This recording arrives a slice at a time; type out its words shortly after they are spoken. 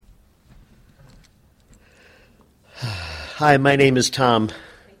Hi, my name is Tom,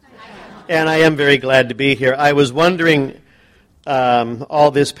 and I am very glad to be here. I was wondering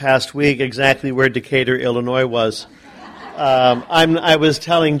all this past week exactly where Decatur, Illinois was. I was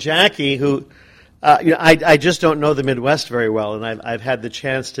telling Jackie, who I just don't know the Midwest very well, and I've had the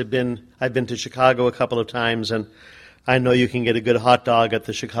chance I've been to Chicago a couple of times, and I know you can get a good hot dog at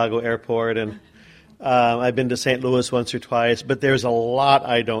the Chicago airport, and I've been to St. Louis once or twice, but there's a lot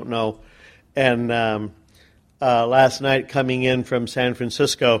I don't know. And last night, coming in from San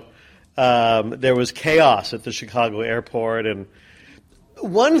Francisco, there was chaos at the Chicago airport. And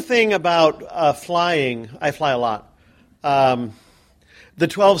one thing about flying, I fly a lot. The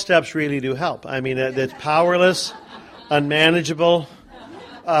 12 steps really do help. I mean, it's powerless, unmanageable.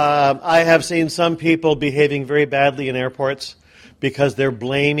 I have seen some people behaving very badly in airports because they're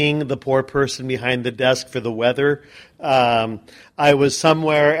blaming the poor person behind the desk for the weather. I was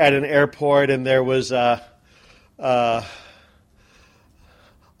somewhere at an airport, and there was a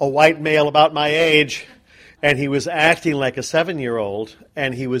white male about my age, and he was acting like a 7-year-old,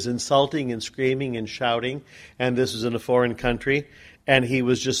 and he was insulting and screaming and shouting, and this was in a foreign country, and he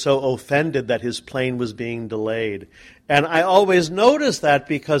was just so offended that his plane was being delayed. And I always notice that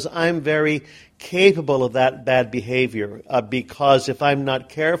because I'm very capable of that bad behavior, because if I'm not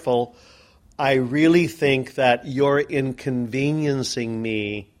careful, I really think that your inconveniencing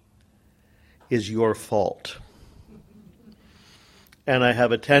me is your fault. And I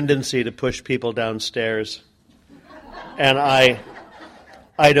have a tendency to push people downstairs. And I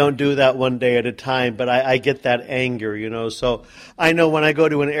don't do that one day at a time, but I get that anger, you know. So I know when I go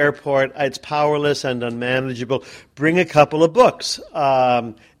to an airport, it's powerless and unmanageable. Bring a couple of books,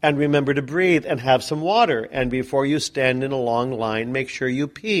 and remember to breathe and have some water. And before you stand in a long line, make sure you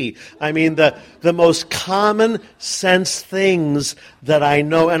pee. I mean, the most common sense things that I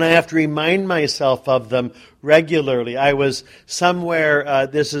know, and I have to remind myself of them regularly. I was somewhere,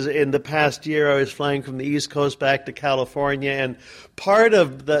 this is in the past year, I was flying from the East Coast back to California, and part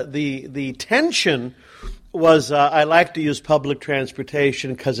of the tension was I like to use public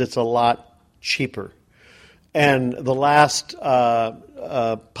transportation because it's a lot cheaper. And the last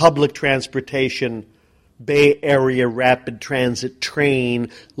public transportation Bay Area rapid transit train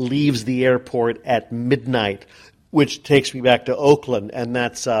leaves the airport at midnight, which takes me back to Oakland, and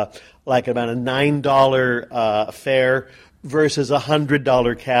that's like about a $9 fare versus a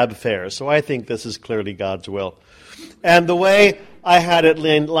 $100 cab fare. So I think this is clearly God's will. And the way I had it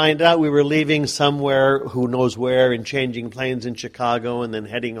lined out, we were leaving somewhere, who knows where, and changing planes in Chicago and then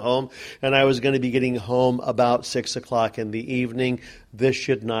heading home. And I was going to be getting home about 6 o'clock in the evening. This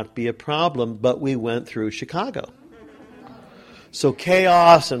should not be a problem, but we went through Chicago. So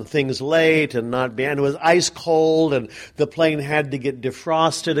chaos and things late and it was ice cold, and the plane had to get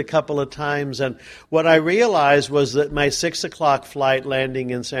defrosted a couple of times. And what I realized was that my 6 o'clock flight landing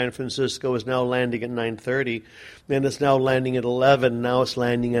in San Francisco is now landing at 9:30, and it's now landing at 11. Now it's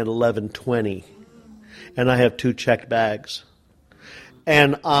landing at 11:20, and I have 2 checked bags.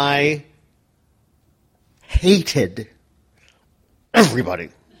 And I hated everybody.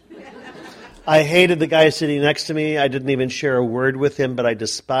 I hated the guy sitting next to me. I didn't even share a word with him, but I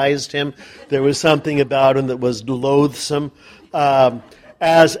despised him. There was something about him that was loathsome.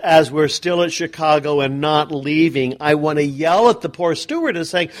 As we're still at Chicago and not leaving, I want to yell at the poor stewardess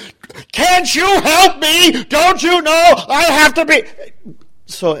saying, "Can't you help me? Don't you know I have to be..."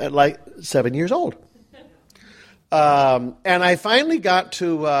 So at like 7 years old. And I finally got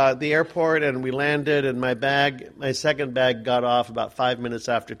to the airport, and we landed, and my second bag got off about 5 minutes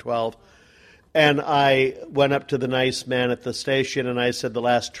after 12. And I went up to the nice man at the station, and I said, "The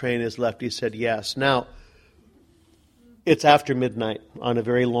last train is left." He said, "Yes." Now, it's after midnight on a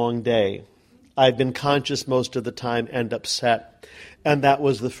very long day. I've been conscious most of the time and upset. And that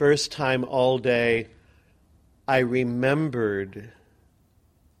was the first time all day I remembered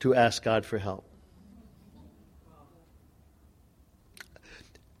to ask God for help.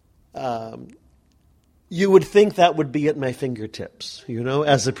 You would think that would be at my fingertips, you know,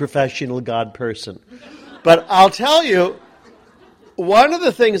 as a professional God person. But I'll tell you, one of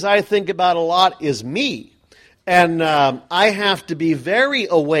the things I think about a lot is me. And I have to be very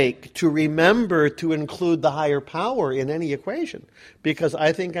awake to remember to include the higher power in any equation, because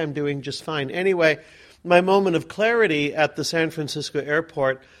I think I'm doing just fine. Anyway, my moment of clarity at the San Francisco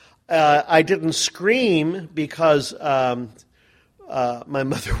airport, I didn't scream because my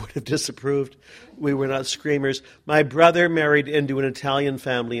mother would have disapproved. We were not screamers. My brother married into an Italian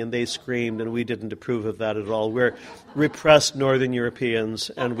family, and they screamed, and we didn't approve of that at all. We're repressed Northern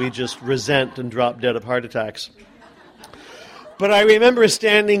Europeans, and we just resent and drop dead of heart attacks. But I remember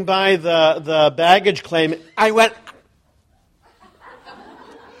standing by the baggage claim. I went,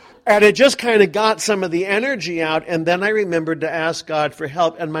 And it just kind of got some of the energy out, and then I remembered to ask God for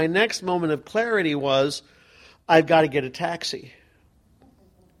help. And my next moment of clarity was, I've got to get a taxi.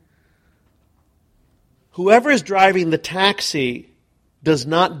 Whoever is driving the taxi does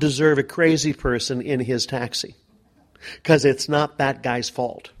not deserve a crazy person in his taxi, because it's not that guy's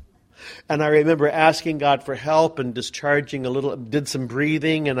fault. And I remember asking God for help and discharging a little, did some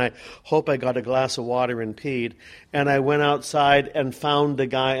breathing, and I hope I got a glass of water and peed. And I went outside and found the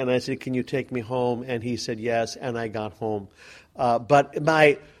guy, and I said, "Can you take me home?" And he said yes, and I got home. But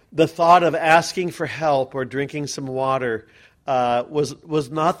the thought of asking for help or drinking some water was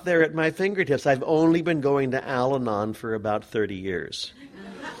not there at my fingertips. I've only been going to Al-Anon for about 30 years.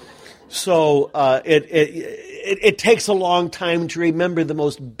 So it takes a long time to remember the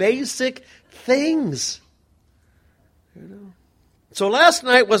most basic things. So last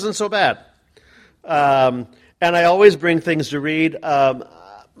night wasn't so bad. And I always bring things to read.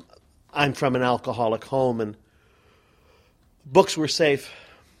 I'm from an alcoholic home, and books were safe.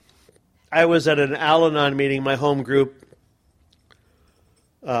 I was at an Al-Anon meeting, my home group,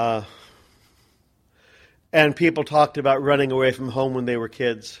 and people talked about running away from home when they were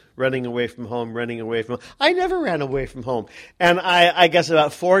kids. Running away from home. I never ran away from home. And I guess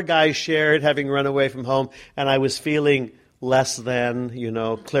about 4 guys shared having run away from home, and I was feeling less than,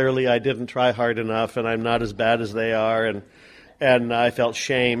 clearly I didn't try hard enough, and I'm not as bad as they are, and I felt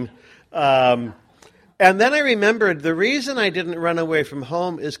shame. And then I remembered the reason I didn't run away from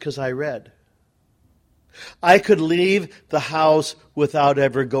home is because I read. I could leave the house without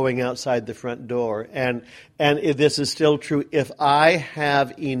ever going outside the front door. And if this is still true, if I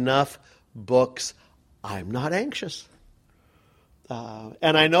have enough books, I'm not anxious.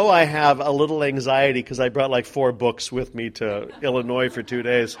 And I know I have a little anxiety because I brought like 4 books with me to Illinois for 2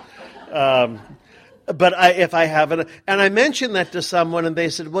 days. But if I haven't, and I mentioned that to someone, and they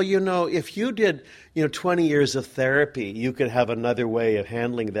said, "Well, if you did, 20 years of therapy, you could have another way of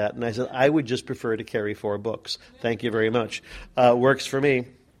handling that." And I said, "I would just prefer to carry 4 books. Thank you very much. Works for me."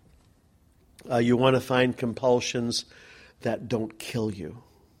 You want to find compulsions that don't kill you.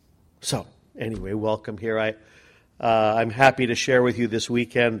 So, anyway, welcome here. I'm happy to share with you this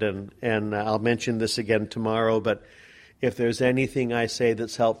weekend, and I'll mention this again tomorrow, but if there's anything I say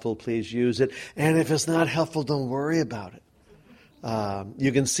that's helpful, please use it. And if it's not helpful, don't worry about it.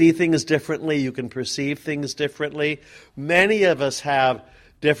 You can see things differently. You can perceive things differently. Many of us have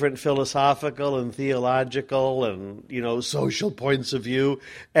different philosophical and theological and, social points of view,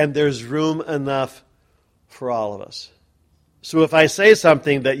 and there's room enough for all of us. So if I say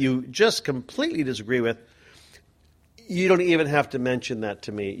something that you just completely disagree with, you don't even have to mention that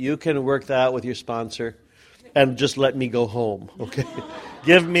to me. You can work that out with your sponsor and just let me go home, okay?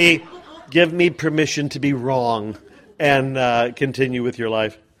 Give me permission to be wrong and continue with your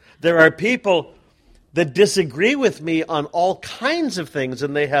life. There are people that disagree with me on all kinds of things,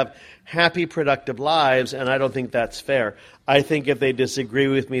 and they have happy, productive lives, and I don't think that's fair. I think if they disagree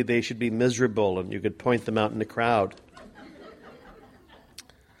with me, they should be miserable, and you could point them out in the crowd.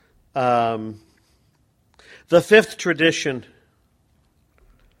 The 5th tradition,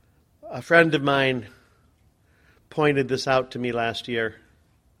 a friend of mine pointed this out to me last year.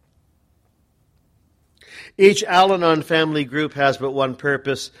 Each Al-Anon family group has but one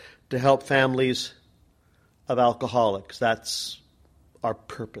purpose: to help families of alcoholics. That's our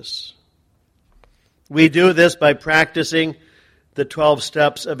purpose. We do this by practicing the 12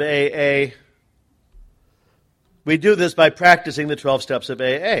 steps of AA.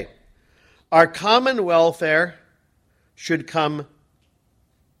 Our common welfare should come.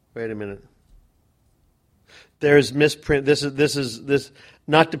 Wait a minute. There's misprint. This is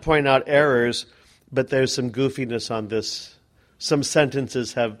not to point out errors, but there's some goofiness on this. Some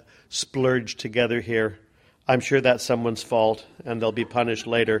sentences have splurged together here. I'm sure that's someone's fault, and they'll be punished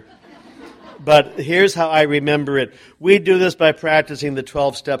later. But here's how I remember it. We do this by practicing the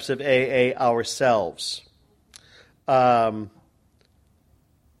 12 steps of AA ourselves.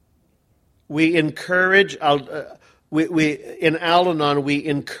 We encourage, in Al-Anon, we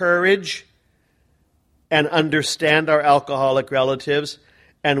encourage and understand our alcoholic relatives,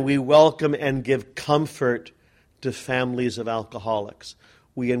 and we welcome and give comfort to families of alcoholics.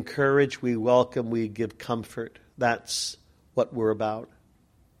 We encourage, we welcome, we give comfort. That's what we're about.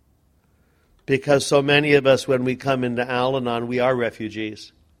 Because so many of us, when we come into Al-Anon, we are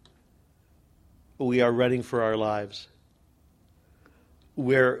refugees. We are running for our lives.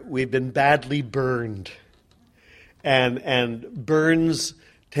 We've been badly burned. And burns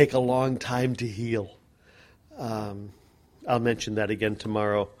take a long time to heal. I'll mention that again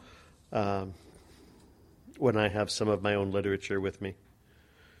tomorrow when I have some of my own literature with me.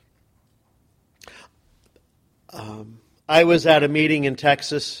 I was at a meeting in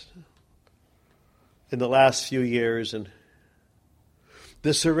Texas in the last few years, and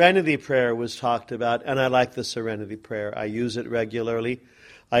the Serenity Prayer was talked about, and I like the Serenity Prayer. I use it regularly.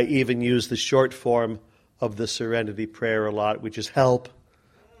 I even use the short form of the Serenity Prayer a lot, which is help.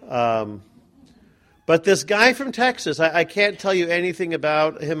 But this guy from Texas, I can't tell you anything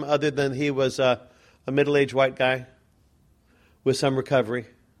about him other than he was a middle-aged white guy with some recovery.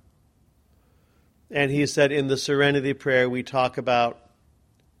 And he said in the Serenity Prayer we talk about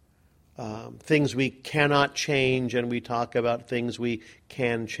things we cannot change, and we talk about things we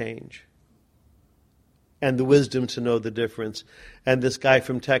can change, and the wisdom to know the difference. And this guy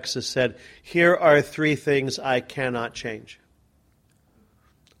from Texas said, here are 3 things I cannot change.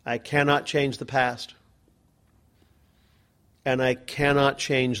 I cannot change the past, and I cannot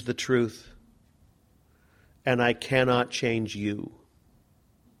change the truth, and I cannot change you.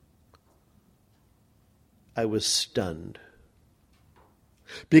 I was stunned,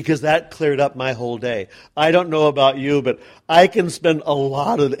 because that cleared up my whole day. I don't know about you, but I can spend a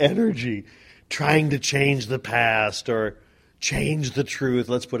lot of energy trying to change the past or change the truth.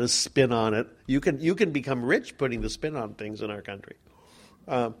 Let's put a spin on it. You can become rich putting the spin on things in our country.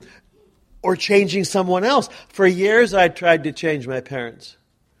 Or changing someone else. For years I tried to change my parents,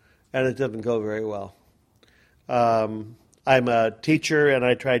 and it didn't go very well. I'm a teacher, and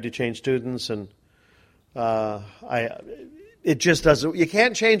I tried to change students, and it just doesn't. You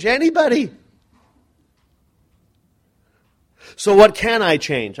can't change anybody. So what can I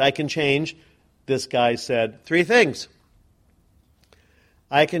change? I can change, this guy said, 3 things.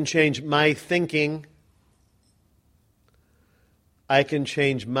 I can change my thinking. I can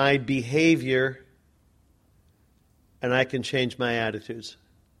change my behavior. And I can change my attitudes.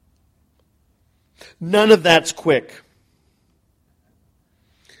 None of that's quick.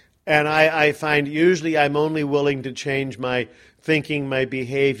 And I find usually I'm only willing to change my thinking, my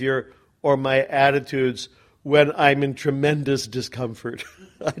behavior, or my attitudes when I'm in tremendous discomfort.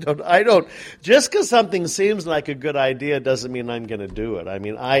 I don't, just because something seems like a good idea doesn't mean I'm going to do it. I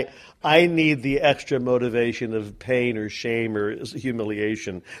mean, I need the extra motivation of pain or shame or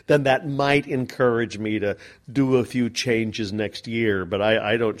humiliation. Then that might encourage me to do a few changes next year, but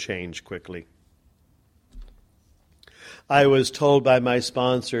I don't change quickly. I was told by my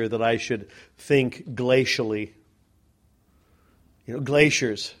sponsor that I should think glacially. You know,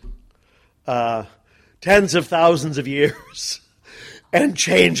 glaciers. Tens of thousands of years. And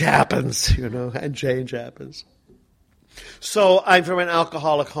change happens, and change happens. So I'm from an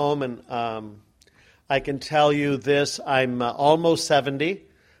alcoholic home, and I can tell you this. I'm almost 70.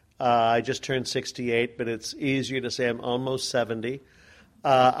 I just turned 68, but it's easier to say I'm almost 70.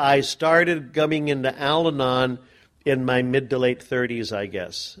 I started coming into Al-Anon in my mid to late 30s, I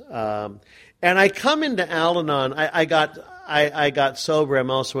guess. And I come into Al-Anon. I got sober. I'm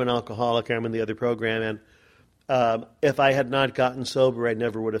also an alcoholic. I'm in the other program. And if I had not gotten sober, I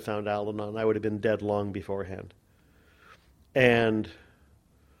never would have found Al-Anon. I would have been dead long beforehand. And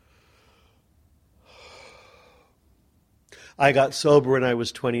I got sober when I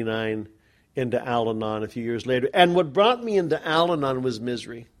was 29, into Al-Anon a few years later. And what brought me into Al-Anon was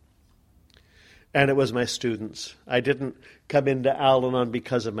misery. And it was my students. I didn't come into Al-Anon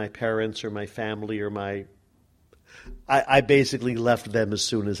because of my parents or my family or I basically left them as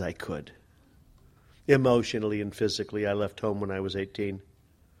soon as I could. Emotionally and physically, I left home when I was 18.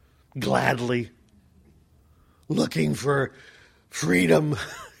 Gladly. Looking for freedom.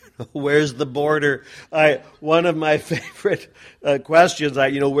 Where's the border? One of my favorite questions,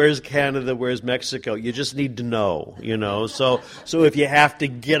 where's Canada, where's Mexico? You just need to know, So if you have to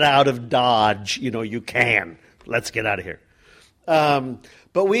get out of Dodge, you can. Let's get out of here.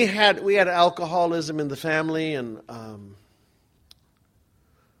 But we had alcoholism in the family, and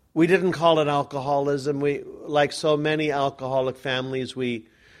we didn't call it alcoholism. We, like so many alcoholic families, we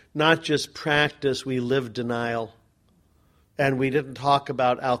not just practice, we live denial. And we didn't talk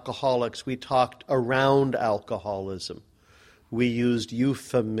about alcoholics. We talked around alcoholism. We used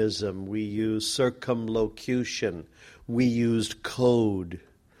euphemism. We used circumlocution. We used code.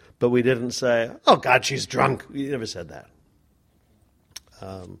 But we didn't say, oh, God, she's drunk. We never said that.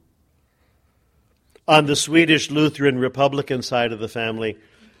 On the Swedish Lutheran Republican side of the family,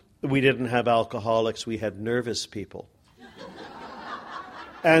 we didn't have alcoholics. We had nervous people.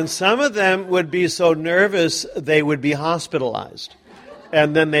 And some of them would be so nervous they would be hospitalized.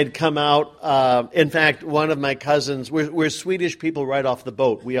 And then they'd come out. In fact, one of my cousins, we're Swedish people right off the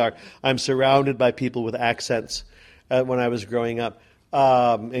boat. I'm surrounded by people with accents when I was growing up,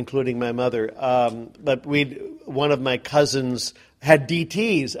 including my mother. But one of my cousins had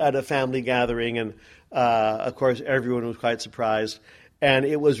DTs at a family gathering, and of course everyone was quite surprised. And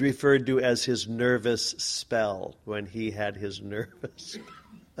it was referred to as his nervous spell, when he had his nervous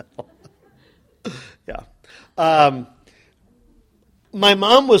spell. Yeah. My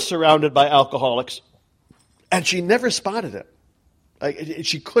mom was surrounded by alcoholics, and she never spotted it.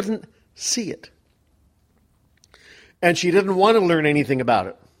 She couldn't see it. And she didn't want to learn anything about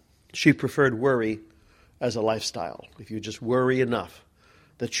it. She preferred worry as a lifestyle. If you just worry enough,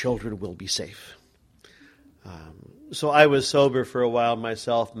 the children will be safe. So I was sober for a while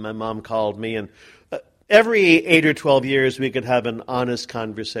myself. My mom called me, and every 8 or 12 years we could have an honest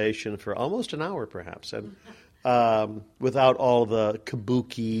conversation for almost an hour, perhaps, and without all the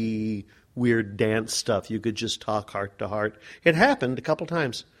kabuki, weird dance stuff. You could just talk heart to heart. It happened a couple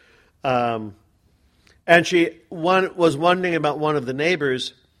times. And she was wondering about one of the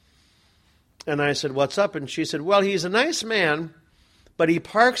neighbors, and I said, "What's up?" And she said, "Well, he's a nice man, but he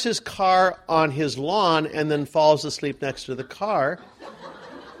parks his car on his lawn and then falls asleep next to the car."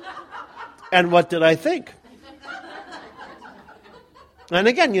 And what did I think? And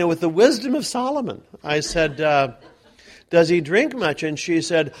again, with the wisdom of Solomon, I said, "Does he drink much?" And she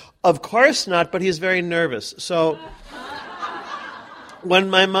said, "Of course not, but he's very nervous." So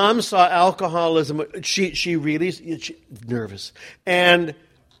when my mom saw alcoholism, she really nervous. And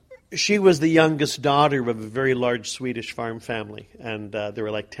she was the youngest daughter of a very large Swedish farm family. And there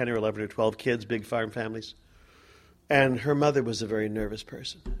were like 10 or 11 or 12 kids, big farm families. And her mother was a very nervous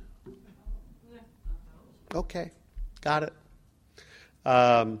person. Okay, got it.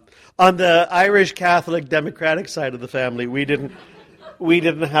 On the Irish Catholic Democratic side of the family, we didn't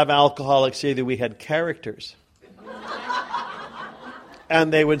have alcoholics either. We had characters.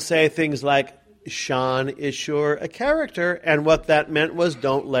 And they would say things like, "Sean is sure a character," and what that meant was,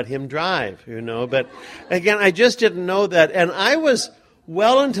 don't let him drive, But again, I just didn't know that. And I was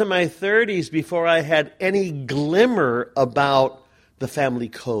well into my 30s before I had any glimmer about the family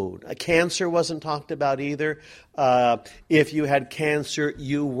code. Cancer wasn't talked about either. If you had cancer,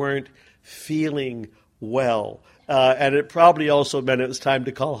 you weren't feeling well. And it probably also meant it was time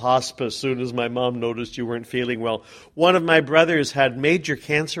to call hospice as soon as my mom noticed you weren't feeling well. One of my brothers had major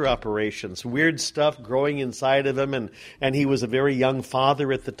cancer operations, weird stuff growing inside of him, and he was a very young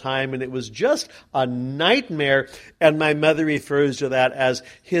father at the time, and it was just a nightmare, and my mother refers to that as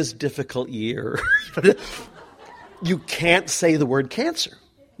his difficult year. You can't say the word cancer.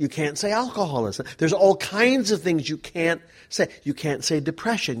 You can't say alcoholism. There's all kinds of things you can't say. You can't say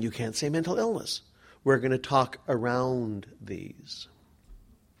depression. You can't say mental illness. We're going to talk around these.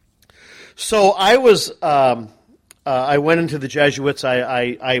 So I went into the Jesuits.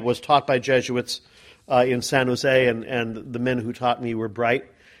 I was taught by Jesuits in San Jose, and the men who taught me were bright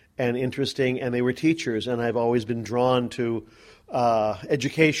and interesting, and they were teachers, and I've always been drawn to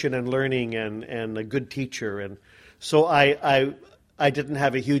education and learning and a good teacher. And so I didn't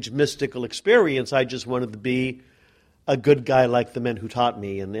have a huge mystical experience. I just wanted to be a good guy like the men who taught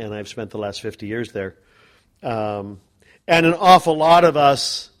me, and I've spent the last 50 years there. And an awful lot of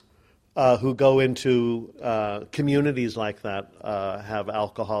us who go into communities like that have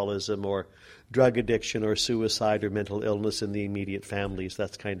alcoholism or drug addiction or suicide or mental illness in the immediate families.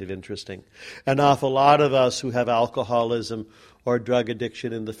 That's kind of interesting. An awful lot of us who have alcoholism or drug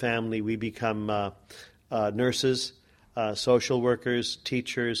addiction in the family, we become nurses, social workers,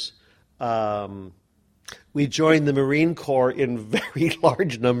 teachers. We join the Marine Corps in very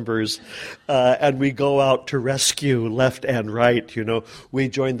large numbers, and we go out to rescue left and right, We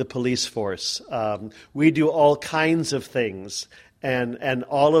join the police force. We do all kinds of things, and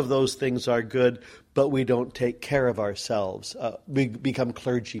all of those things are good, but we don't take care of ourselves. We become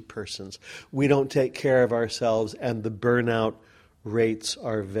clergy persons. We don't take care of ourselves, and the burnout rates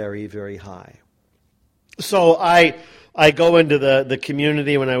are very, very high. So I go into the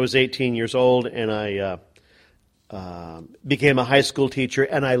community when I was 18 years old, and I became a high school teacher,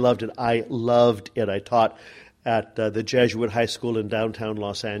 and I loved it. I taught at the Jesuit High School in downtown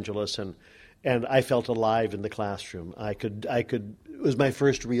Los Angeles, and I felt alive in the classroom. It was my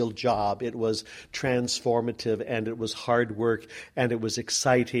first real job. It was transformative, and it was hard work, and it was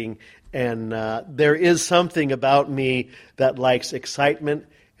exciting. And there is something about me that likes excitement,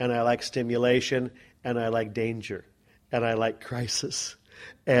 and I like stimulation, and I like danger, and I like crisis.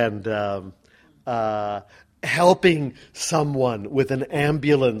 And helping someone with an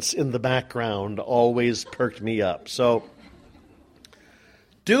ambulance in the background always perked me up. So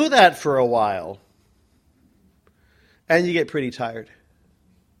do that for a while, and you get pretty tired.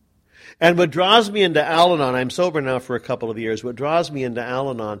 And what draws me into Al-Anon, I'm sober now for a couple of years, what draws me into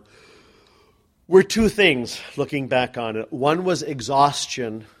Al-Anon were two things, looking back on it. One was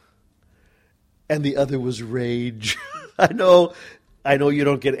exhaustion, and the other was rage. I know you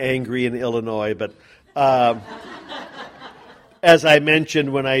don't get angry in Illinois, but as I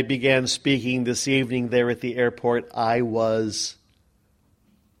mentioned when I began speaking this evening there at the airport, I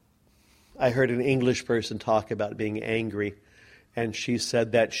heard an English person talk about being angry, and she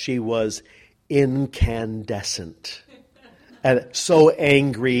said that she was incandescent. And so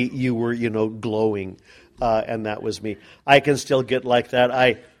angry you were, glowing. And that was me. I can still get like that.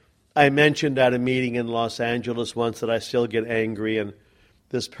 I mentioned at a meeting in Los Angeles once that I still get angry, and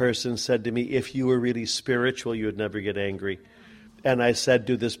this person said to me, if you were really spiritual, you would never get angry. And I said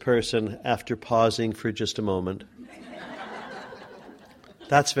to this person, after pausing for just a moment,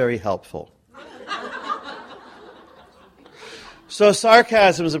 that's very helpful. So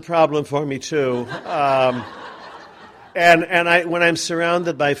sarcasm is a problem for me too. And when I'm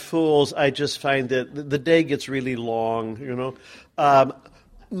surrounded by fools, I just find that the day gets really long,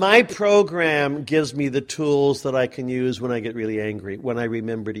 My program gives me the tools that I can use when I get really angry, when I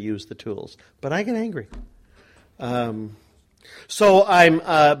remember to use the tools. But I get angry. But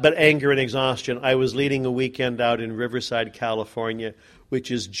anger and exhaustion. I was leading a weekend out in Riverside, California,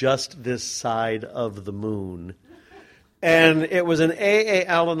 which is just this side of the moon. And it was an AA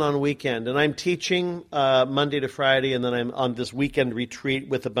Al-Anon weekend, and I'm teaching Monday to Friday, and then I'm on this weekend retreat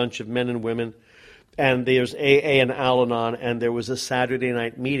with a bunch of men and women, and there's AA and Al-Anon, and there was a Saturday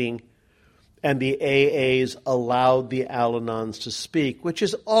night meeting, and the AAs allowed the Al-Anons to speak, which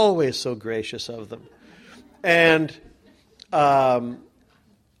is always so gracious of them. And so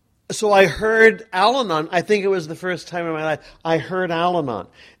I heard Al-Anon. I think it was the first time in my life I heard Al-Anon,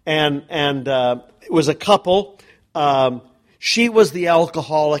 and it was a couple. She was the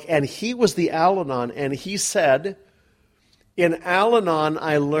alcoholic and he was the Al-Anon, and he said, in Al-Anon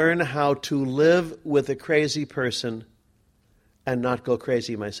I learn how to live with a crazy person and not go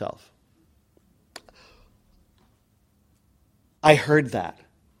crazy myself. I heard that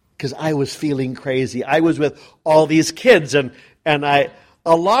because I was feeling crazy. I was with all these kids, and a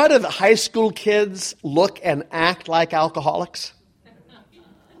lot of high school kids look and act like alcoholics.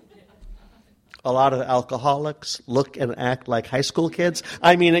 A lot of alcoholics look and act like high school kids.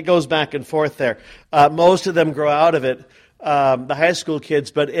 I mean, it goes back and forth there. Most of them grow out of it, the high school kids,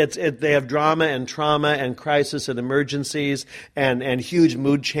 but they have drama and trauma and crisis and emergencies and huge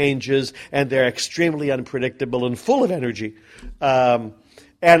mood changes, and they're extremely unpredictable and full of energy. And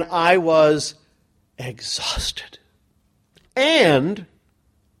I was exhausted. And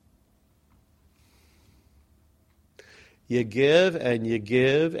you give and you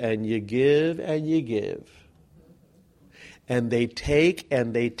give and you give and you give. And they take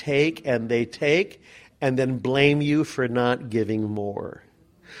and they take and they take and then blame you for not giving more.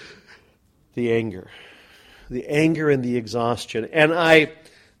 The anger and the exhaustion. And I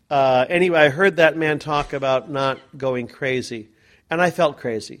heard that man talk about not going crazy. And I felt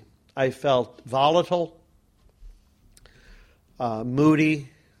crazy. I felt volatile, moody,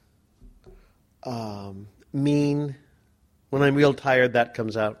 mean. When I'm real tired, that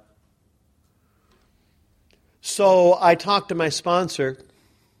comes out. So I talked to my sponsor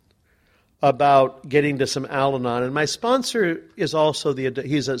about getting to some Al-Anon. And my sponsor is also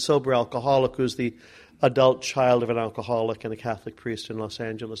he's a sober alcoholic who's the adult child of an alcoholic and a Catholic priest in Los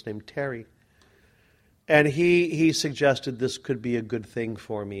Angeles named Terry. And he suggested this could be a good thing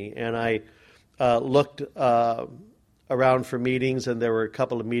for me. And I looked around for meetings, and there were a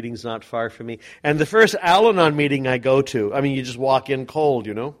couple of meetings not far from me. And the first Al-Anon meeting I go to, I mean, you just walk in cold,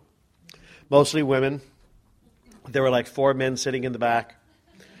 mostly women. There were like 4 men sitting in the back.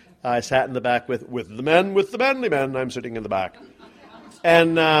 I sat in the back with the manly men. I'm sitting in the back.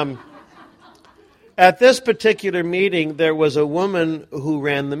 And at this particular meeting, there was a woman who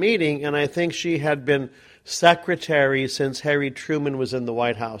ran the meeting, and I think she had been secretary since Harry Truman was in the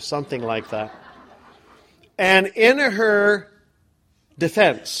White House, something like that. And in her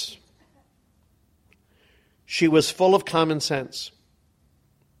defense, she was full of common sense.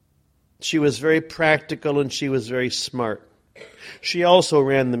 She was very practical and she was very smart. She also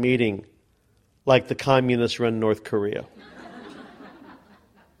ran the meeting like the communists run North Korea.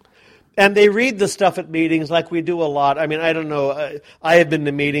 And they read the stuff at meetings like we do a lot. I mean, I don't know. I have been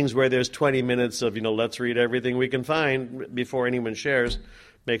to meetings where there's 20 minutes of, let's read everything we can find before anyone shares.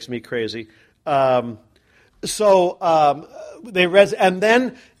 Makes me crazy. They read, and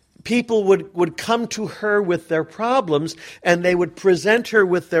then people would come to her with their problems, and they would present her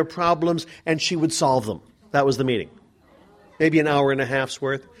with their problems, and she would solve them. That was the meeting. Maybe an hour and a half's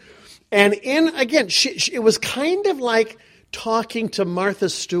worth. And it was kind of like talking to Martha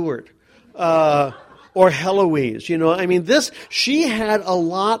Stewart. or Heloise. I mean, she had a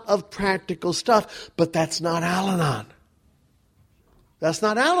lot of practical stuff, but that's not Al-Anon. That's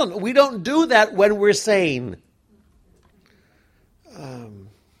not Al-Anon. We don't do that when we're sane.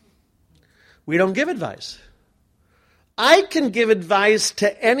 We don't give advice. I can give advice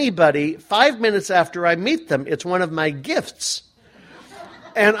to anybody 5 minutes after I meet them. It's one of my gifts.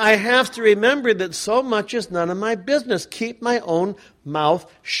 And I have to remember that so much is none of my business. Keep my own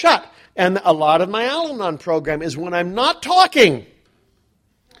mouth shut. And a lot of my Al-Anon program is when I'm not talking.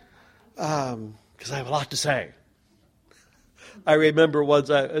 Because I have a lot to say. I remember once,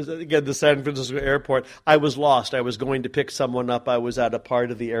 again, the San Francisco airport, I was lost. I was going to pick someone up. I was at a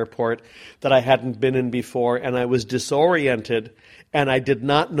part of the airport that I hadn't been in before, and I was disoriented, and I did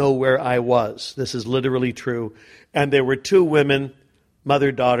not know where I was. This is literally true. And there were two women,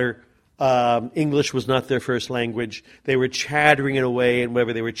 mother, daughter. English was not their first language. They were chattering it away, and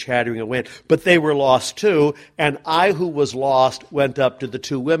wherever they were chattering it went. But they were lost too, and I, who was lost, went up to the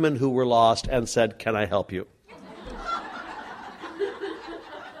two women who were lost and said, "Can I help you?"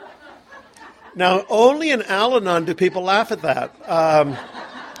 Now, only in Al-Anon do people laugh at that.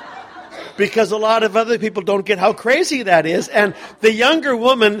 Because a lot of other people don't get how crazy that is. And the younger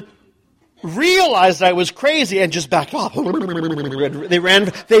woman realized I was crazy and just backed off. They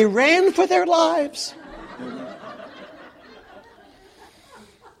ran for their lives.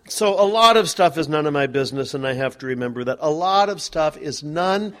 So a lot of stuff is none of my business, and I have to remember that. A lot of stuff is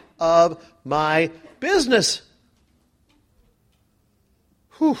none of my business.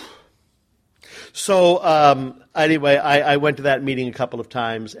 Whew. So anyway, I went to that meeting a couple of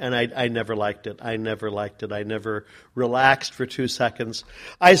times, and I never liked it. I never relaxed for 2 seconds.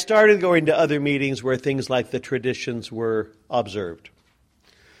 I started going to other meetings where things like the traditions were observed.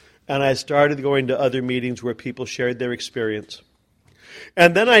 And I started going to other meetings where people shared their experience.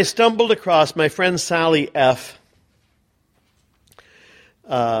 And then I stumbled across my friend Sally F.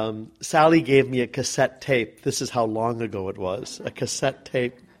 Sally gave me a cassette tape. This is how long ago it was. A cassette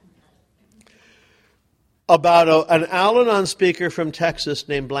tape about an Al-Anon speaker from Texas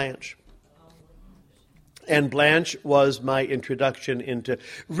named Blanche. And Blanche was my introduction into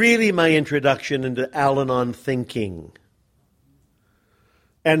Al-Anon thinking.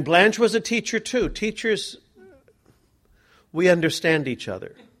 And Blanche was a teacher too. Teachers, we understand each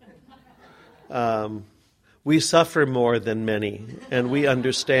other. We suffer more than many, and we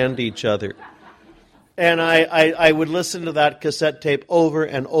understand each other. And I would listen to that cassette tape over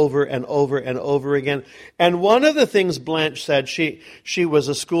and over and over and over again. And one of the things Blanche said, she was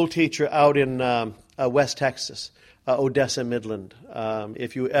a school teacher out in West Texas, Odessa, Midland.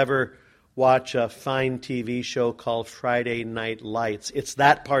 If you ever watch a fine TV show called Friday Night Lights, it's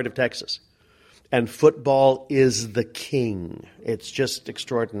that part of Texas. And football is the king. It's just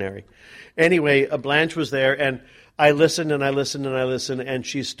extraordinary. Anyway, Blanche was there, and I listened and I listened and I listened, and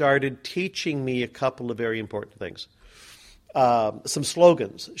she started teaching me a couple of very important things. Some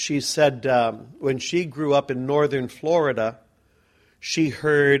slogans. She said when she grew up in northern Florida, she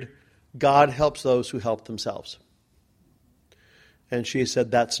heard, "God helps those who help themselves." And she said,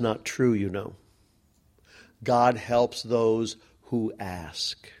 "That's not true, you know. God helps those who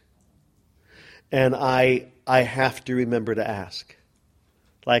ask." And I have to remember to ask.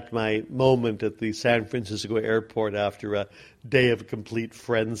 Like my moment at the San Francisco airport after a day of complete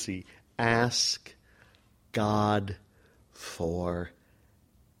frenzy. Ask God for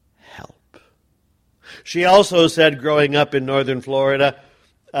help. She also said growing up in northern Florida,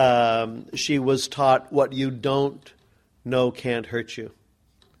 she was taught what you don't know can't hurt you.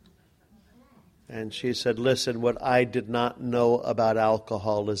 And she said, listen, what I did not know about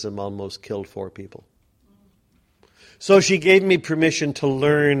alcoholism almost killed 4 people. So she gave me permission to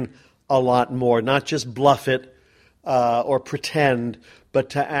learn a lot more, not just bluff it or pretend,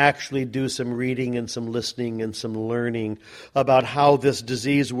 but to actually do some reading and some listening and some learning about how this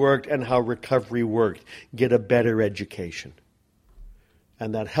disease worked and how recovery worked. Get a better education.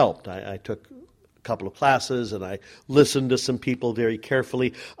 And that helped. I took a couple of classes and I listened to some people very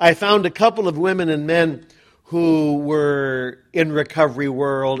carefully. I found a couple of women and men who were in recovery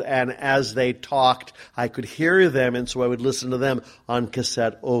world, and as they talked, I could hear them, and so I would listen to them on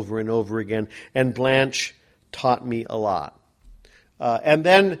cassette over and over again. And Blanche taught me a lot. And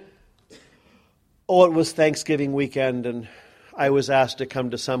then, it was Thanksgiving weekend, and I was asked to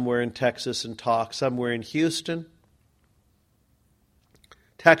come to somewhere in Texas and talk, somewhere in Houston.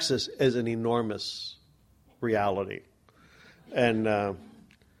 Texas is an enormous reality. And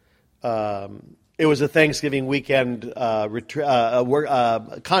it was a Thanksgiving weekend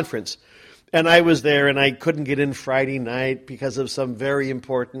conference. And I was there, and I couldn't get in Friday night because of some very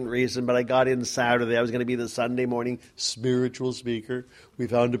important reason, but I got in Saturday. I was going to be the Sunday morning spiritual speaker. We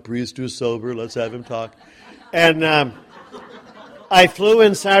found a priest who's sober. Let's have him talk. And I flew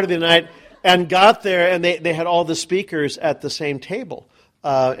in Saturday night and got there, and they had all the speakers at the same table.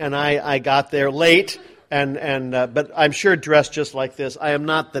 And I got there late, but I'm sure dressed just like this. I am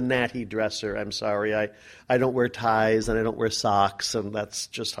not the natty dresser. I'm sorry. I don't wear ties and I don't wear socks, and that's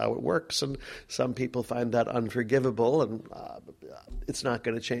just how it works. And some people find that unforgivable, and it's not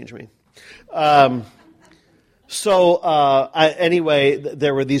going to change me. Anyway,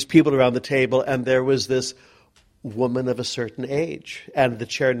 there were these people around the table, and there was this woman of a certain age, and the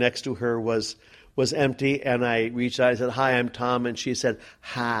chair next to her was empty, and I reached out and said, "Hi, I'm Tom," and she said,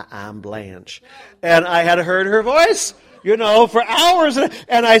 "Hi, I'm Blanche." And I had heard her voice, for hours,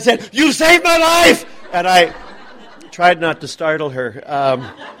 and I said, "You saved my life!" And I tried not to startle her,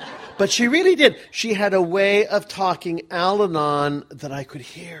 but she really did. She had a way of talking Al-Anon that I could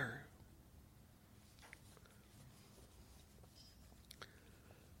hear.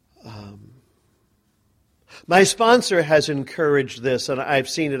 My sponsor has encouraged this, and I've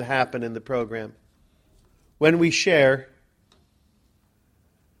seen it happen in the program. When we share,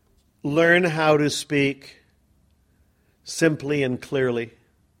 learn how to speak simply and clearly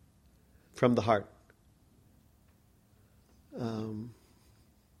from the heart.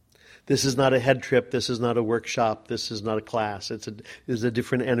 This is not a head trip. This is not a workshop. This is not a class. It's a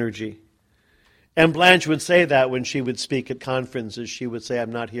different energy. And Blanche would say that when she would speak at conferences. She would say,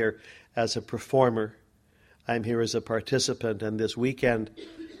 "I'm not here as a performer. I'm here as a participant, and this weekend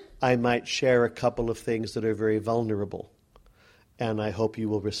I might share a couple of things that are very vulnerable. And I hope you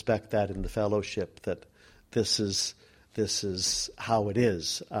will respect that in the fellowship, that this is how it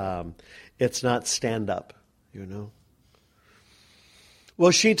is. It's not stand-up,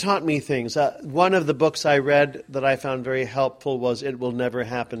 Well, she taught me things. One of the books I read that I found very helpful was It Will Never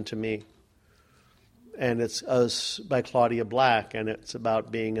Happen to Me. And it's by Claudia Black, and it's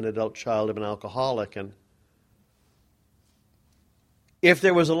about being an adult child of an alcoholic. And if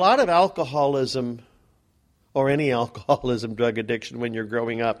there was a lot of alcoholism, or any alcoholism, drug addiction when you're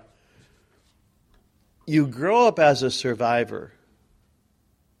growing up, you grow up as a survivor.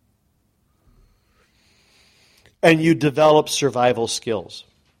 And you develop survival skills.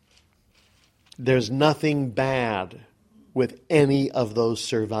 There's nothing bad with any of those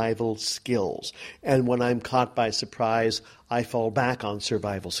survival skills. And when I'm caught by surprise, I fall back on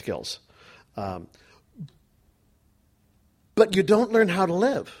survival skills. But you don't learn how to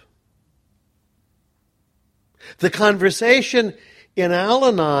live. The conversation in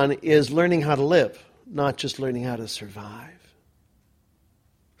Al-Anon is learning how to live, not just learning how to survive.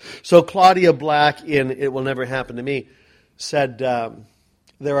 So Claudia Black in It Will Never Happen to Me said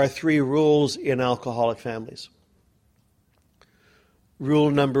there are 3 rules in alcoholic families.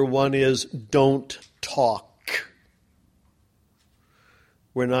 Rule number 1 is don't talk.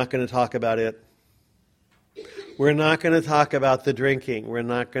 We're not going to talk about it. We're not going to talk about the drinking. We're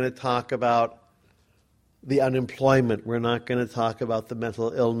not going to talk about the unemployment. We're not going to talk about the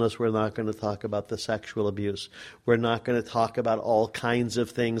mental illness. We're not going to talk about the sexual abuse. We're not going to talk about all kinds of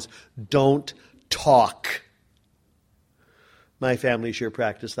things. Don't talk. My family sure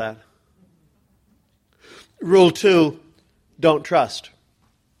practiced that. Rule 2, don't trust.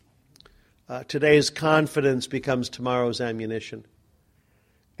 Today's confidence becomes tomorrow's ammunition.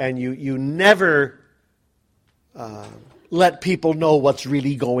 And you never let people know what's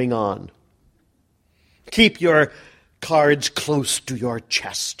really going on. Keep your cards close to your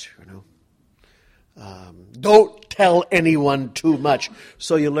chest, Don't tell anyone too much.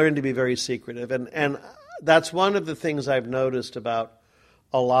 So you learn to be very secretive. And that's one of the things I've noticed about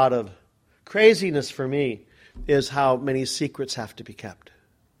a lot of craziness for me, is how many secrets have to be kept.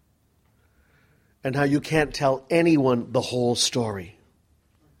 And how you can't tell anyone the whole story.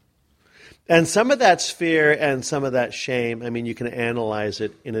 And some of that's fear and some of that's shame. I mean, you can analyze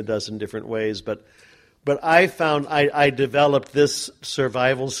it in a dozen different ways, but I found I developed this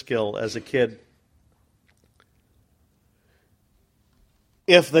survival skill as a kid.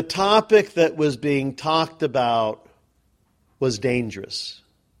 If the topic that was being talked about was dangerous,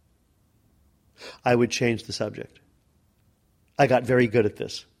 I would change the subject. I got very good at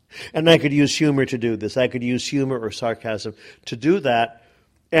this. And I could use humor to do this. I could use humor or sarcasm to do that.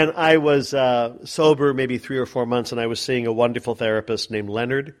 And I was sober maybe 3 or 4 months, and I was seeing a wonderful therapist named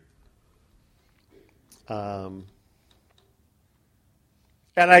Leonard. And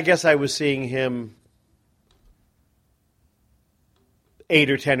I guess I was seeing him 8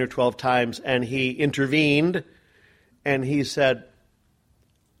 or 10 or 12 times, and he intervened, and he said,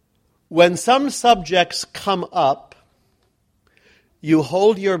 When some subjects come up, you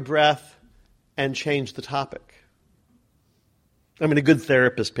hold your breath and change the topic. I mean, a good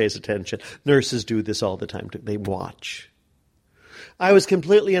therapist pays attention. Nurses do this all the time. They watch. I was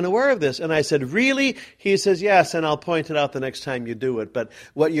completely unaware of this, and I said, "Really?" He says, "Yes, and I'll point it out the next time you do it. But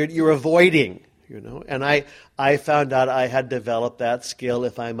what you're avoiding, And I found out I had developed that skill.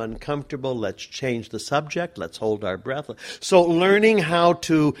 If I'm uncomfortable, let's change the subject. Let's hold our breath. So learning how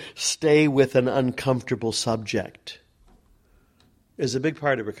to stay with an uncomfortable subject is a big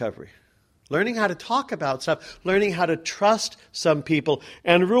part of recovery. Learning how to talk about stuff, learning how to trust some people.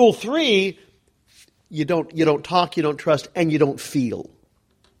 And rule 3, you don't talk, you don't trust, and you don't feel.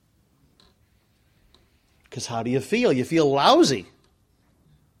 Because how do you feel? You feel lousy.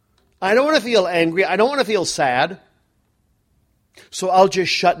 I don't want to feel angry. I don't want to feel sad. So I'll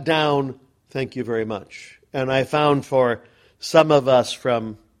just shut down. Thank you very much. And I found for some of us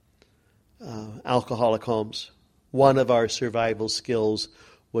from alcoholic homes, one of our survival skills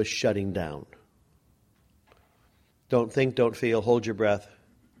was shutting down. Don't think, don't feel, hold your breath.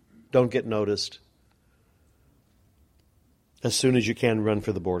 Don't get noticed. As soon as you can, run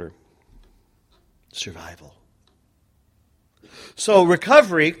for the border. Survival. So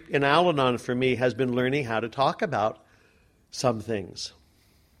recovery in Al-Anon for me has been learning how to talk about some things.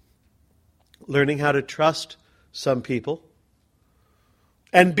 Learning how to trust some people.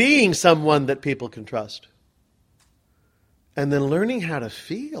 And being someone that people can trust. And then learning how to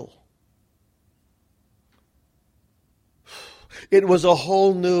feel. It was a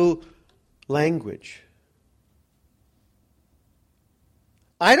whole new language.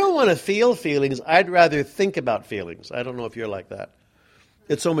 I don't want to feel feelings. I'd rather think about feelings. I don't know if you're like that.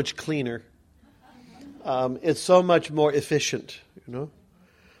 It's so much cleaner. It's so much more efficient,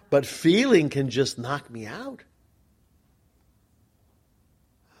 But feeling can just knock me out.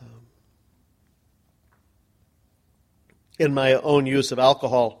 In my own use of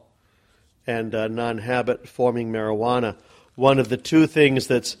alcohol and non-habit forming marijuana, one of the two things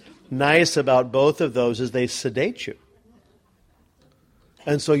that's nice about both of those is they sedate you.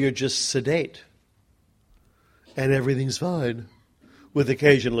 And so you're just sedate. And everything's fine. With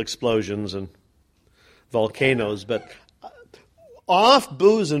occasional explosions and volcanoes. But off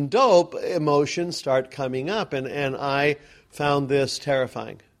booze and dope, emotions start coming up. And I found this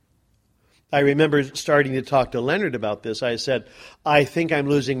terrifying. I remember starting to talk to Leonard about this. I said, I think I'm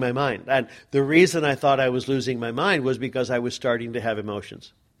losing my mind. And the reason I thought I was losing my mind was because I was starting to have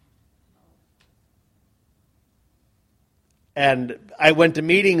emotions. And I went to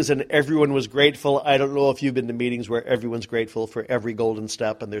meetings and everyone was grateful. I don't know if you've been to meetings where everyone's grateful for every golden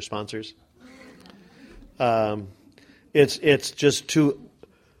step and their sponsors. It's just too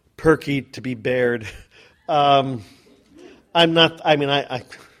perky to be bared. What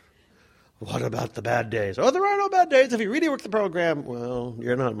about the bad days? Oh, there are no bad days if you really work the program. Well,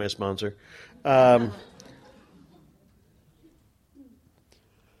 you're not my sponsor.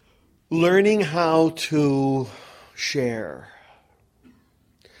 Learning how to share.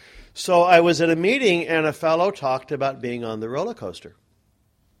 So I was at a meeting and a fellow talked about being on the roller coaster.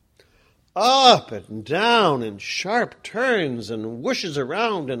 Up and down and sharp turns and whooshes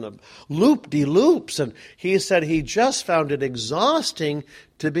around and loop-de-loops. And he said he just found it exhausting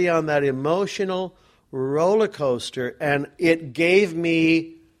to be on that emotional roller coaster. And it gave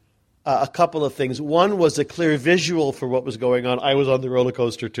me a couple of things. One was a clear visual for what was going on. I was on the roller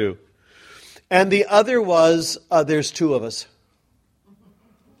coaster too. And the other was, there's two of us.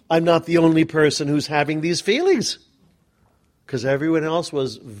 I'm not the only person who's having these feelings. Because everyone else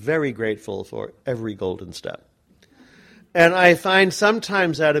was very grateful for every golden step. And I find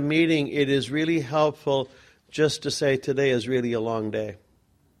sometimes at a meeting it is really helpful just to say, today is really a long day.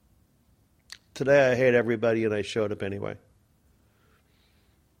 Today I hate everybody and I showed up anyway.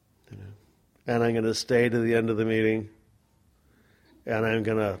 And I'm going to stay to the end of the meeting. And I'm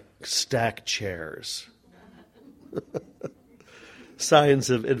going to stack chairs. Signs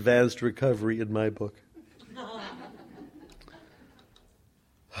of advanced recovery in my book.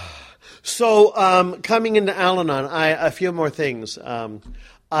 So, coming into Al-Anon, a few more things.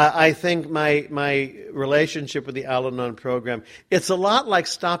 I think my relationship with the Al-Anon program, it's a lot like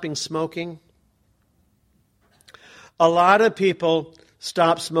stopping smoking. A lot of people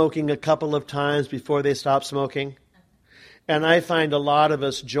stop smoking a couple of times before they stop smoking. And I find a lot of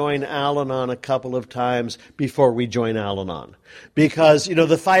us join Al-Anon a couple of times before we join Al-Anon. Because,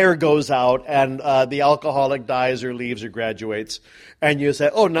 the fire goes out and the alcoholic dies or leaves or graduates. And you say,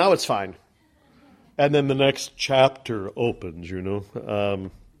 oh, now it's fine. And then the next chapter opens,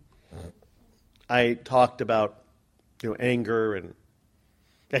 I talked about, anger and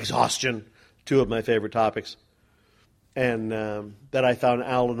exhaustion, two of my favorite topics. And that I found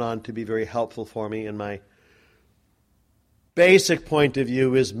Al-Anon to be very helpful for me. And my basic point of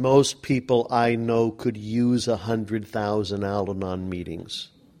view is most people I know could use 100,000 Al-Anon meetings.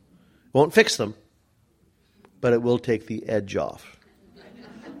 Won't fix them, but it will take the edge off.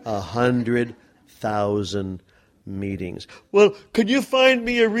 100,000 meetings. Well, could you find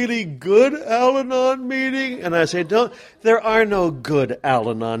me a really good Al-Anon meeting? And I say, there are no good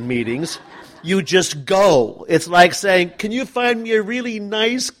Al-Anon meetings. You just go. It's like saying, can you find me a really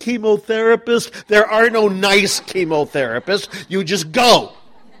nice chemotherapist? There are no nice chemotherapists. You just go.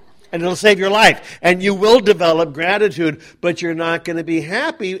 And it'll save your life. And you will develop gratitude, but you're not going to be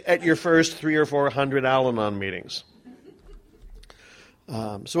happy at your first 300 or 400 Al-Anon meetings.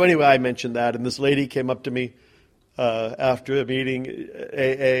 So anyway, I mentioned that, and this lady came up to me after a meeting,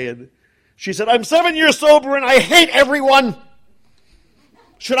 AA, and she said, I'm 7 years sober and I hate everyone.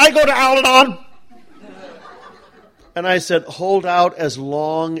 Should I go to Al-Anon? And I said, hold out as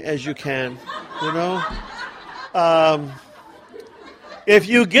long as you can, you know. If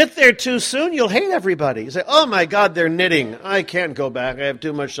you get there too soon, you'll hate everybody. You say, oh my God, they're knitting. I can't go back. I have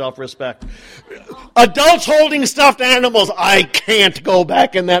too much self-respect. Adults holding stuffed animals. I can't go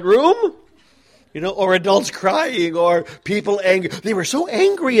back in that room. You know, or adults crying, or people angry. They were so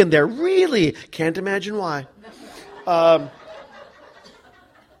angry in there, really. Can't imagine why.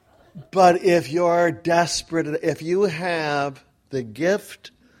 But if you're desperate, if you have the gift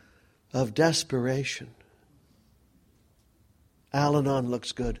of desperation, Al-Anon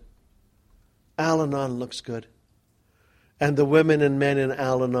looks good. Al-Anon looks good. And the women and men in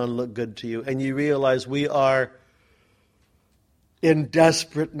Al-Anon look good to you. And you realize we are in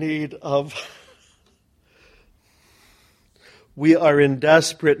desperate need of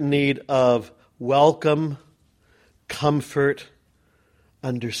welcome, comfort,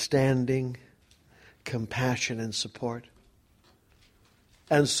 understanding, compassion, and support.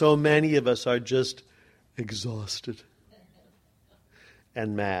 And so many of us are just exhausted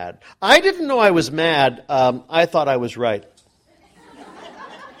and mad. I didn't know I was mad. I thought I was right.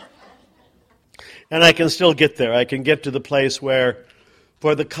 And I can still get there. I can get to the place where,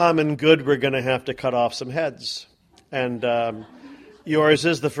 for the common good, we're going to have to cut off some heads. And yours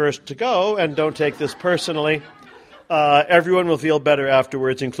is the first to go, and don't take this personally. Everyone will feel better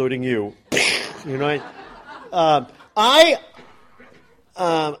afterwards, including you. You know, I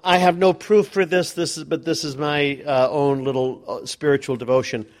have no proof for this. But this is my own little spiritual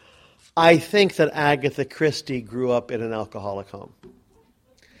devotion. I think that Agatha Christie grew up in an alcoholic home,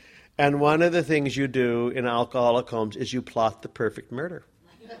 and one of the things you do in alcoholic homes is you plot the perfect murder.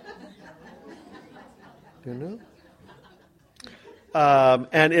 You know.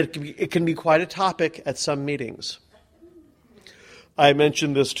 And it can be quite a topic at some meetings. I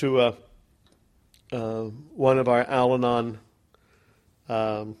mentioned this to one of our Al-Anon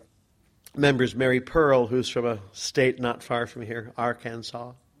members, Mary Pearl, who's from a state not far from here,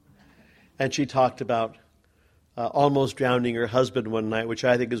 Arkansas. And she talked about almost drowning her husband one night, which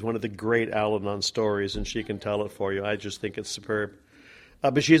I think is one of the great Al-Anon stories, and she can tell it for you. I just think it's superb.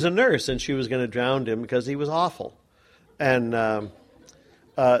 But she's a nurse, and she was going to drown him because he was awful. And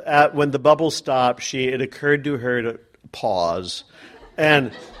when the bubble stopped, it occurred to her to pause.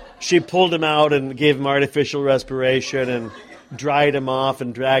 And she pulled him out and gave him artificial respiration and dried him off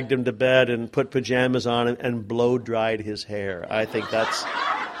and dragged him to bed and put pajamas on him and blow-dried his hair. I think that's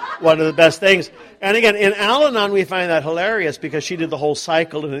one of the best things. And again, in Al-Anon, we find that hilarious because she did the whole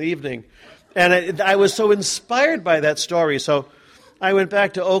cycle in an evening. And I was so inspired by that story. So I went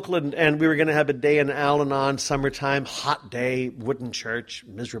back to Oakland, and we were going to have a day in Al-Anon, summertime, hot day, wooden church,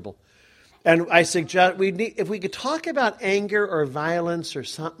 miserable. And I suggest if we could talk about anger or violence or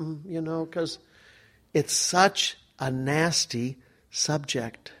something, you know, because it's such a nasty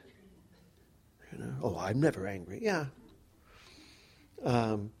subject. You know, oh, I'm never angry. Yeah.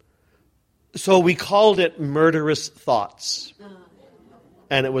 So we called it Murderous Thoughts.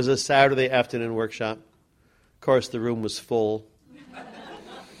 And it was a Saturday afternoon workshop. Of course, the room was full.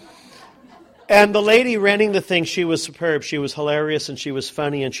 And the lady running the thing, she was superb. She was hilarious and she was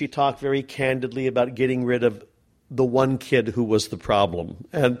funny, and she talked very candidly about getting rid of the one kid who was the problem,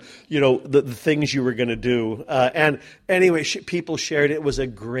 and you know the things you were going to do. And anyway, people shared. It was a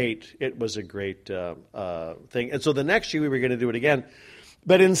great thing. And so the next year we were going to do it again,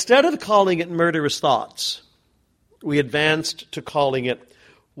 but instead of calling it Murderous Thoughts, we advanced to calling it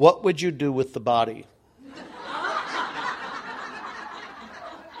What Would You Do with the Body?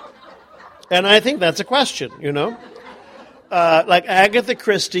 And I think that's a question, you know. Like Agatha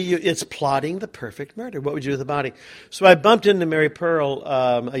Christie, it's plotting the perfect murder. What would you do with the body? So I bumped into Mary Pearl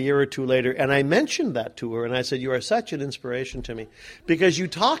a year or two later, and I mentioned that to her, and I said, you are such an inspiration to me, because you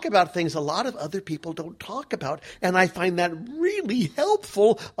talk about things a lot of other people don't talk about, and I find that really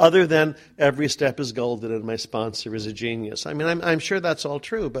helpful, other than every step is golden and my sponsor is a genius. I mean, I'm sure that's all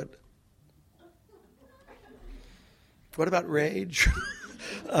true, but what about rage?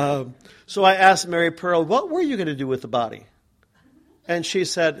 So I asked Mary Pearl, what were you going to do with the body? And she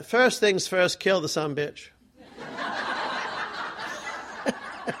said, first things first, kill the sumbitch.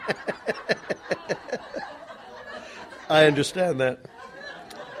 I understand that.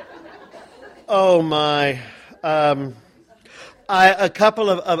 Oh, my. A couple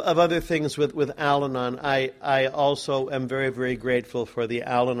of other things with Al-Anon. I also am very, very grateful for the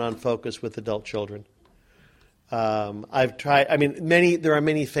Al-Anon focus with adult children. I've tried, there are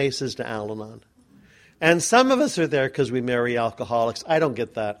many faces to Al-Anon. And some of us are there because we marry alcoholics. I don't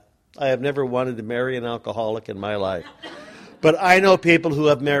get that. I have never wanted to marry an alcoholic in my life. But I know people who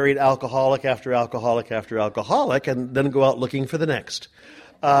have married alcoholic after alcoholic after alcoholic and then go out looking for the next.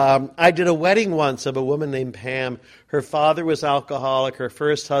 I did a wedding once of a woman named Pam. Her father was alcoholic, her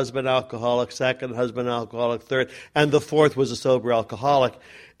first husband alcoholic, second husband alcoholic, third, and the fourth was a sober alcoholic.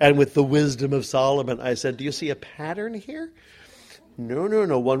 And with the wisdom of Solomon, I said, do you see a pattern here?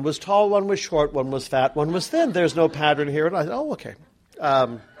 No. One was tall, one was short, one was fat, one was thin. There's no pattern here. And I said, oh, okay.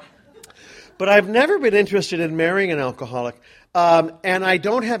 But I've never been interested in marrying an alcoholic. And I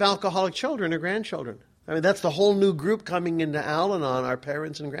don't have alcoholic children or grandchildren. I mean, that's the whole new group coming into Al-Anon, our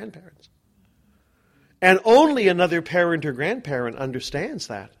parents and grandparents. And only another parent or grandparent understands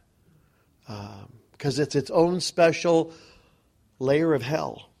that. Because it's its own special layer of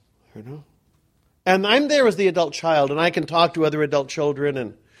hell, you know. And I'm there as the adult child, and I can talk to other adult children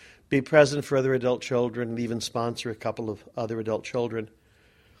and be present for other adult children and even sponsor a couple of other adult children.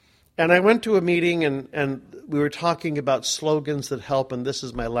 And I went to a meeting, and we were talking about slogans that help, and this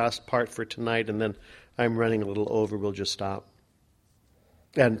is my last part for tonight, and then I'm running a little over. We'll just stop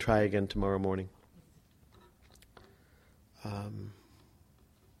and try again tomorrow morning.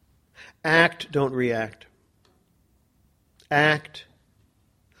 Act, don't react. Act,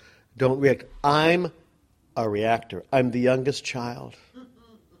 don't react. I'm a reactor. I'm the youngest child.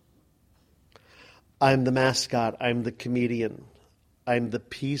 I'm the mascot. I'm the comedian. I'm the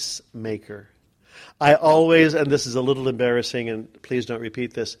peacemaker. I always, and this is a little embarrassing, and please don't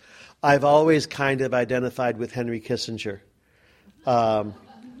repeat this, I've always kind of identified with Henry Kissinger.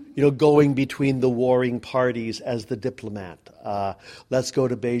 Going between the warring parties as the diplomat. Let's go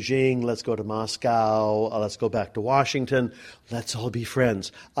to Beijing, let's go to Moscow, let's go back to Washington, let's all be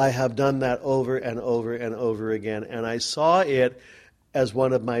friends. I have done that over and over and over again, and I saw it as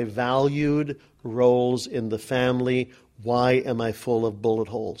one of my valued roles in the family. Why am I full of bullet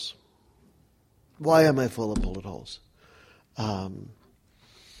holes? Why am I full of bullet holes?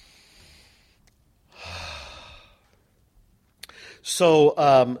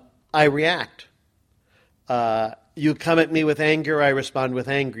 So I react. You come at me with anger, I respond with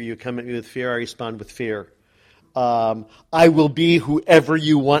anger. You come at me with fear, I respond with fear. I will be whoever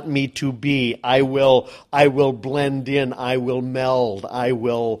you want me to be. I will blend in. I will meld. I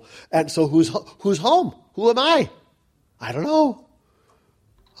will. And so who's home? Who am I? I don't know.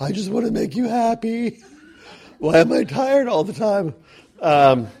 I just want to make you happy. Why am I tired all the time?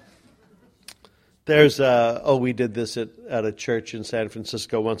 We did this at a church in San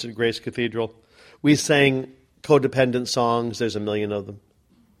Francisco once at Grace Cathedral. We sang codependent songs. There's a million of them.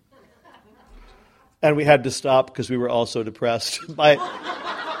 And we had to stop because we were all so depressed. By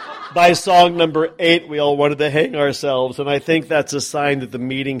song number 8, we all wanted to hang ourselves. And I think that's a sign that the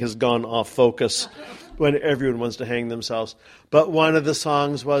meeting has gone off focus when everyone wants to hang themselves. But one of the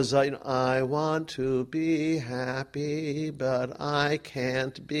songs was, I want to be happy, but I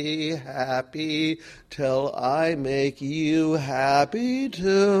can't be happy till I make you happy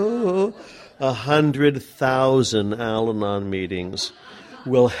too. 100,000 Al-Anon meetings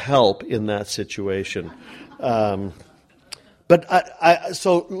will help in that situation. So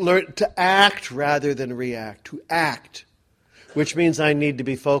learn to act rather than react. To act, which means I need to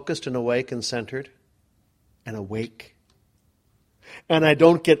be focused and awake and centered and awake. And I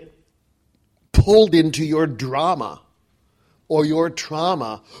don't get pulled into your drama or your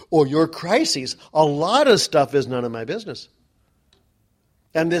trauma or your crises. A lot of stuff is none of my business.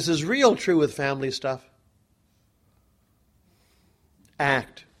 And this is real true with family stuff.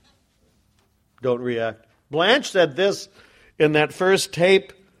 Act. Don't react. Blanche said this in that first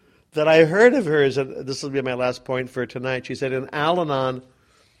tape that I heard of hers, and this will be my last point for tonight. She said, in Al-Anon,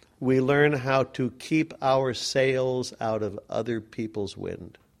 we learn how to keep our sails out of other people's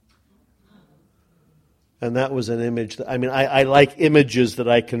wind. And that was an image that, I like images that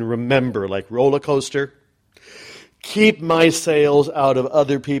I can remember, like roller coaster. Keep my sails out of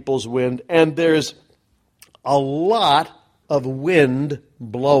other people's wind. And there's a lot of wind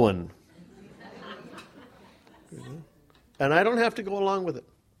blowing. And I don't have to go along with it.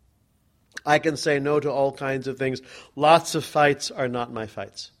 I can say no to all kinds of things. Lots of fights are not my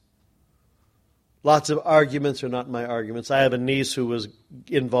fights. Lots of arguments are not my arguments. I have a niece who was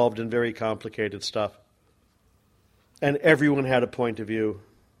involved in very complicated stuff. And everyone had a point of view.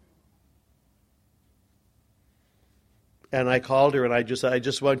 And I called her and I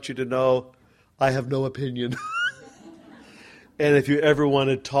just want you to know I have no opinion. And if you ever want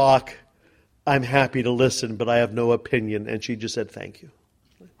to talk, I'm happy to listen, but I have no opinion. And she just said, thank you.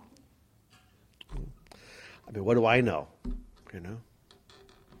 What do I know?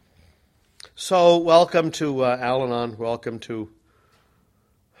 So welcome to Al-Anon. Welcome to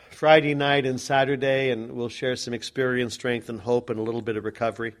Friday night and Saturday, and we'll share some experience, strength, and hope, and a little bit of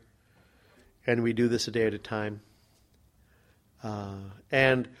recovery. And we do this a day at a time.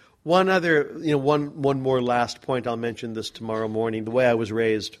 And one more last point. I'll mention this tomorrow morning. The way I was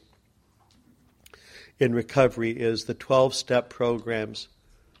raised in recovery is the 12-step programs.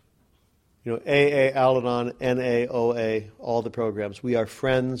 AA, Al-Anon, NA, OA, all the programs. We are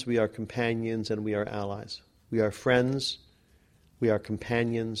friends, we are companions, and we are allies. We are friends, we are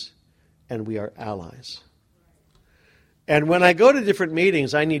companions, and we are allies. And when I go to different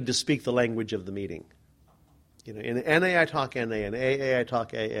meetings, I need to speak the language of the meeting. In NA I talk NA, in AA I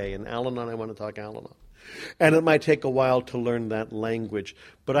talk AA, in Al-Anon I want to talk Al-Anon. And it might take a while to learn that language.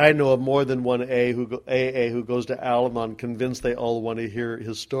 But I know of more than one AA who goes to Al-Anon convinced they all want to hear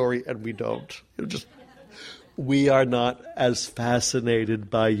his story, and we don't. We are not as fascinated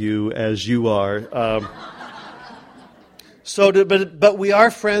by you as you are. But we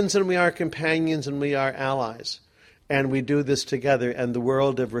are friends, and we are companions, and we are allies. And we do this together, and the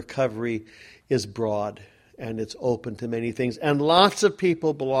world of recovery is broad, and it's open to many things. And lots of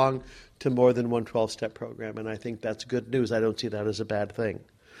people belong to more than one 12-step program, and I think that's good news. I don't see that as a bad thing.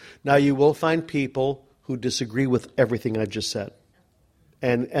 Now, you will find people who disagree with everything I just said,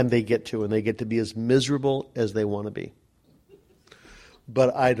 and they get to be as miserable as they want to be.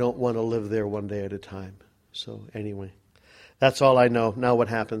 But I don't want to live there one day at a time. So anyway, that's all I know. Now what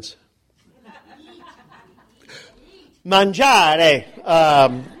happens? Mangiare!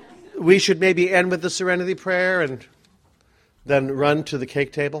 We should maybe end with the Serenity Prayer and then run to the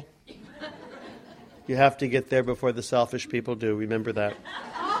cake table. You have to get there before the selfish people do. Remember that.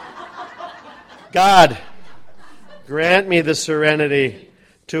 God, grant me the serenity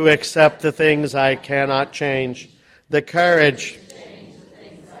to accept the things I cannot change, the courage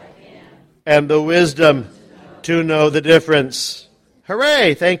and the wisdom to know the difference.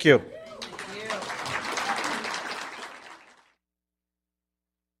 Hooray! Thank you.